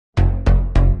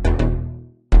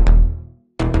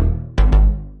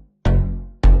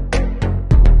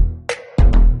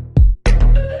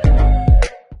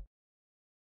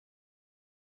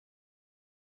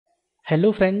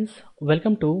Hello friends,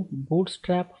 welcome to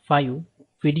Bootstrap 5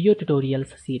 video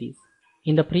tutorials series.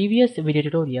 In the previous video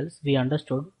tutorials, we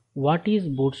understood what is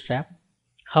Bootstrap,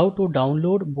 how to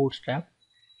download Bootstrap,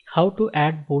 how to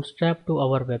add Bootstrap to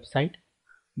our website,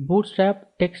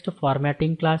 Bootstrap text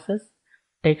formatting classes,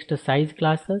 text size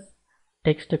classes,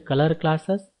 text color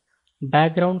classes,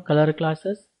 background color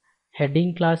classes,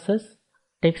 heading classes,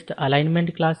 text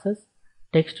alignment classes,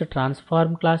 text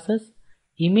transform classes,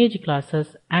 image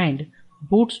classes, and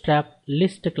Bootstrap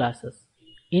list classes.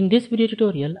 In this video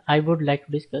tutorial, I would like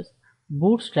to discuss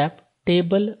Bootstrap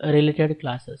table related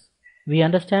classes. We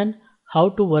understand how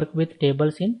to work with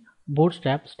tables in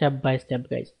Bootstrap step by step,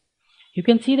 guys. You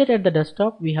can see that at the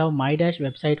desktop we have my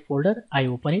website folder. I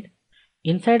open it.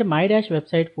 Inside my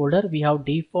website folder we have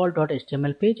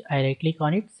default.html page. I right click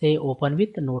on it, say open with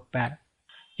notepad.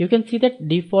 You can see that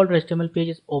default HTML page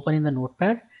is open in the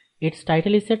notepad. Its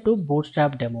title is set to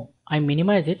Bootstrap demo. I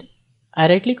minimize it. I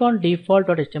right click on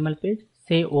default.html page,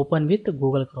 say open with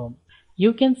Google Chrome.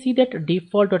 You can see that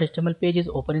default.html page is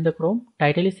open in the Chrome.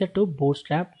 Title is set to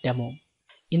Bootstrap demo.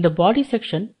 In the body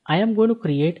section, I am going to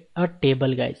create a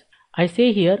table, guys. I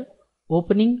say here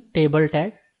opening table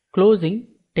tag, closing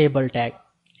table tag.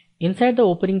 Inside the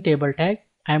opening table tag,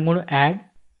 I am going to add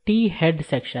T head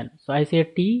section. So I say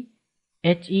T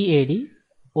HEAD,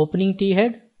 opening T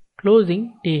head,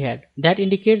 closing T head. That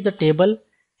indicates the table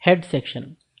head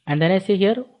section. And then I say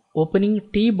here opening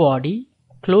T body,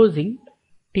 closing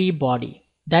T body.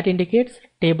 That indicates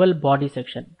table body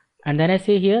section. And then I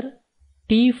say here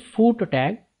T foot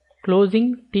tag,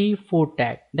 closing T foot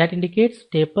tag. That indicates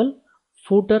table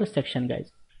footer section,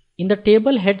 guys. In the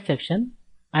table head section,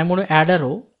 I am going to add a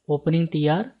row, opening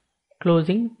TR,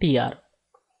 closing TR.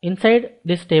 Inside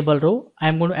this table row, I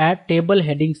am going to add table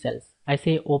heading cells. I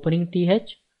say opening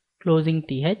TH, closing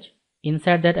TH.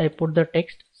 Inside that I put the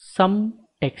text some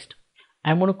text.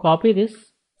 I am going to copy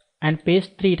this and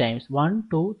paste 3 times. 1,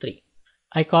 2, 3.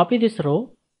 I copy this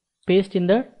row, paste in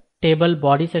the table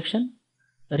body section.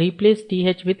 Replace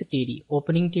TH with TD.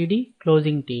 Opening TD,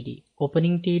 closing TD.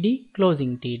 Opening TD,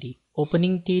 closing TD.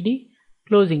 Opening TD,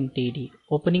 closing TD.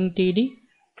 Opening TD,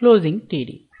 closing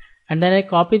TD. And then I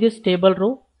copy this table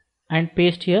row and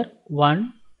paste here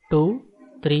 1, 2,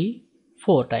 3,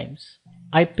 4 times.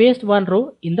 I paste one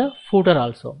row in the footer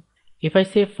also. If I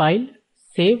say file,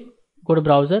 save, go to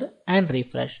browser and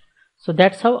refresh. So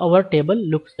that's how our table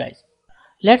looks, guys.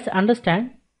 Let's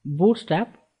understand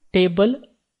Bootstrap table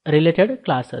related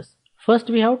classes. First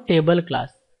we have table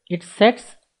class. It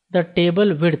sets the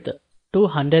table width to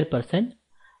 100%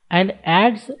 and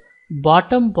adds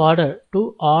bottom border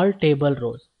to all table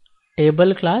rows.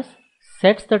 Table class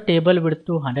sets the table width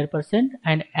to 100%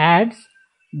 and adds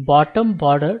bottom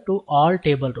border to all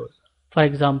table rows. For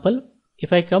example,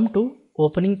 if I come to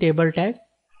opening table tag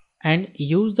and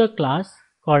use the class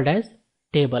called as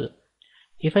table.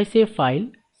 If I say file,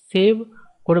 save,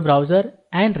 go to browser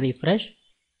and refresh,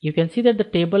 you can see that the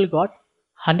table got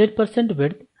 100%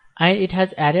 width and it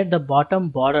has added the bottom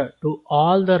border to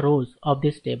all the rows of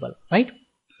this table, right?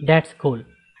 That's cool.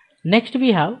 Next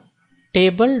we have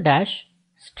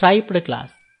table-striped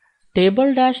class.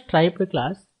 Table-striped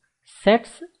class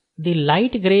sets the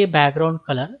light gray background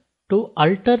color to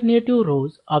alternative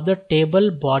rows of the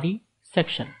table body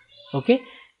section. Okay,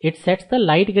 it sets the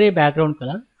light gray background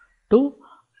color to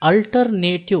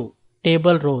alternative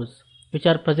table rows which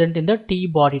are present in the T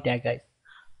body tag, guys.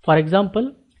 For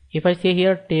example, if I say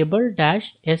here table-striped,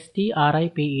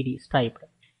 striped.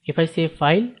 If I say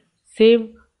file,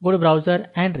 save, go to browser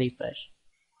and refresh,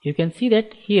 you can see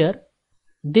that here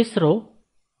this row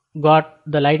got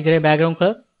the light gray background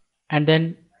color and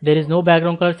then there is no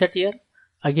background color set here.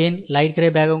 Again light gray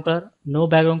background color, no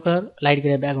background color, light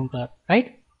gray background color,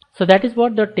 right? So that is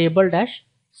what the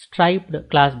table-striped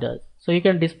class does. So you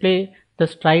can display the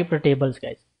striped tables,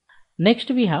 guys. Next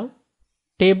we have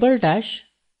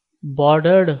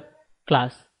table-bordered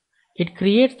class. It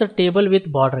creates the table with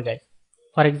border, guys.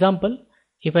 For example,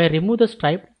 if I remove the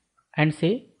stripe and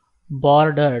say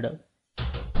bordered,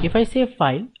 if I say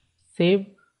file, save,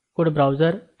 go to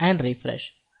browser and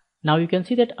refresh, now you can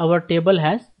see that our table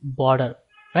has border,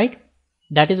 right?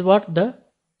 That is what the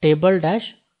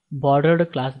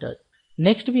table-bordered class does.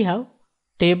 Next we have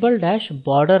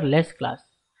table-borderless class.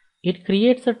 It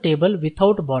creates a table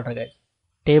without border, guys.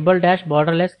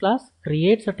 Table-borderless class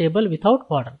creates a table without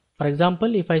border. For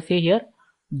example, if I say here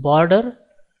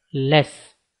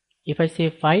borderless, if I say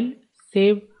file,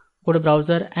 save, go to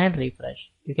browser and refresh,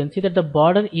 you can see that the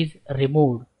border is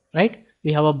removed, right?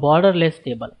 We have a borderless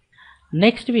table.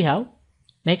 Next we have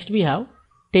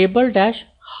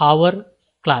table-hover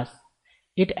class.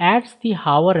 It adds the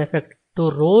hover effect to to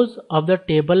rows of the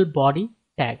table body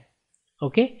tag.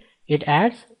 Okay, it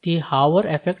adds the hover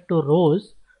effect to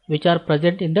rows which are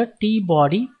present in the T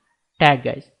body tag,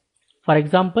 guys. For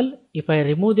example, if I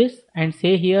remove this and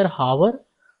say here hover,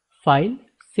 file,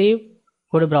 save,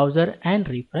 go to browser and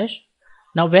refresh.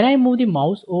 Now when I move the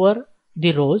mouse over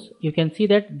the rows, you can see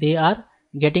that they are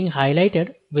getting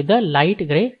highlighted with the light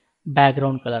gray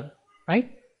background color,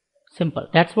 right? Simple.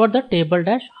 That's what the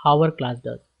table-hover class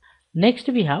does. Next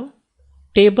we have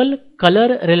table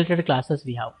color related classes.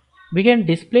 We can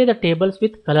display the tables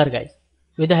with color, guys,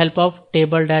 with the help of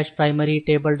table-primary,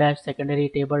 table-secondary,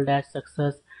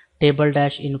 table-success,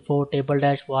 table-info,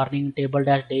 table-warning,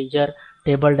 table-danger,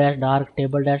 table-dark,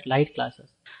 table-light classes.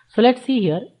 So let's see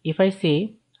here. If I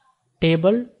say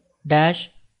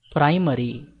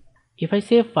table-primary, if I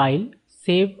say file,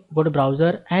 save, go to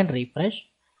browser and refresh,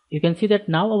 you can see that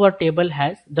now our table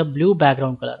has the blue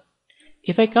background color.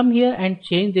 If I come here and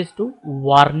change this to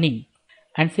warning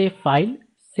and say file,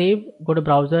 save, go to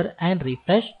browser and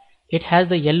refresh, it has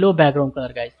the yellow background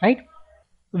color, guys, right?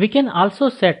 We can also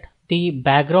set the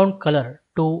background color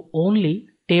to only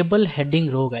table heading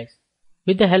row, guys,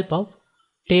 with the help of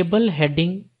table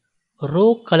heading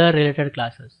row color related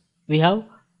classes. We have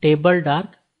table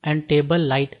dark and table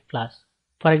light class.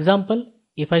 For example,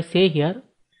 if I say here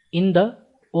in the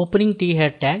opening T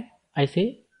head tag, I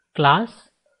say class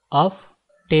of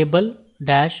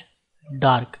table-dark.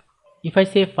 If I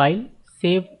say file,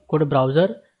 save, go to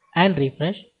browser and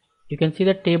refresh, you can see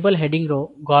the table heading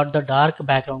row got the dark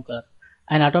background color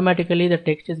and automatically the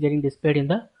text is getting displayed in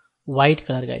the white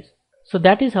color, guys. So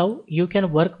that is how you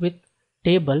can work with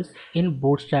tables in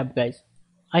Bootstrap, guys.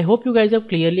 I hope you guys have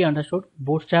clearly understood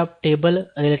Bootstrap table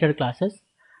related classes.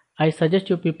 I suggest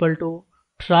you people to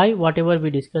try whatever we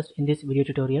discussed in this video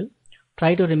tutorial.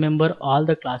 Try to remember all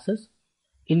the classes.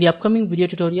 In the upcoming video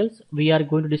tutorials, we are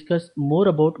going to discuss more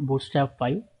about Bootstrap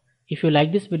 5. If you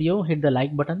like this video, hit the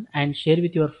like button and share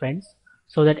with your friends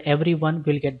so that everyone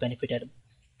will get benefited.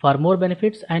 For more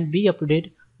benefits and be up to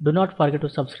date, do not forget to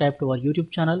subscribe to our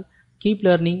YouTube channel. Keep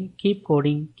learning, keep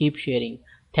coding, keep sharing.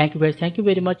 Thank you guys. Thank you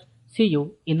very much. See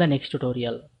you in the next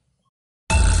tutorial.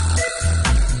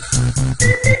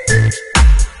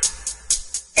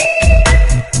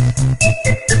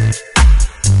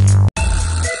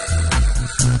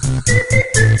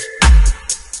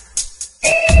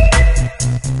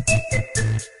 Thank you.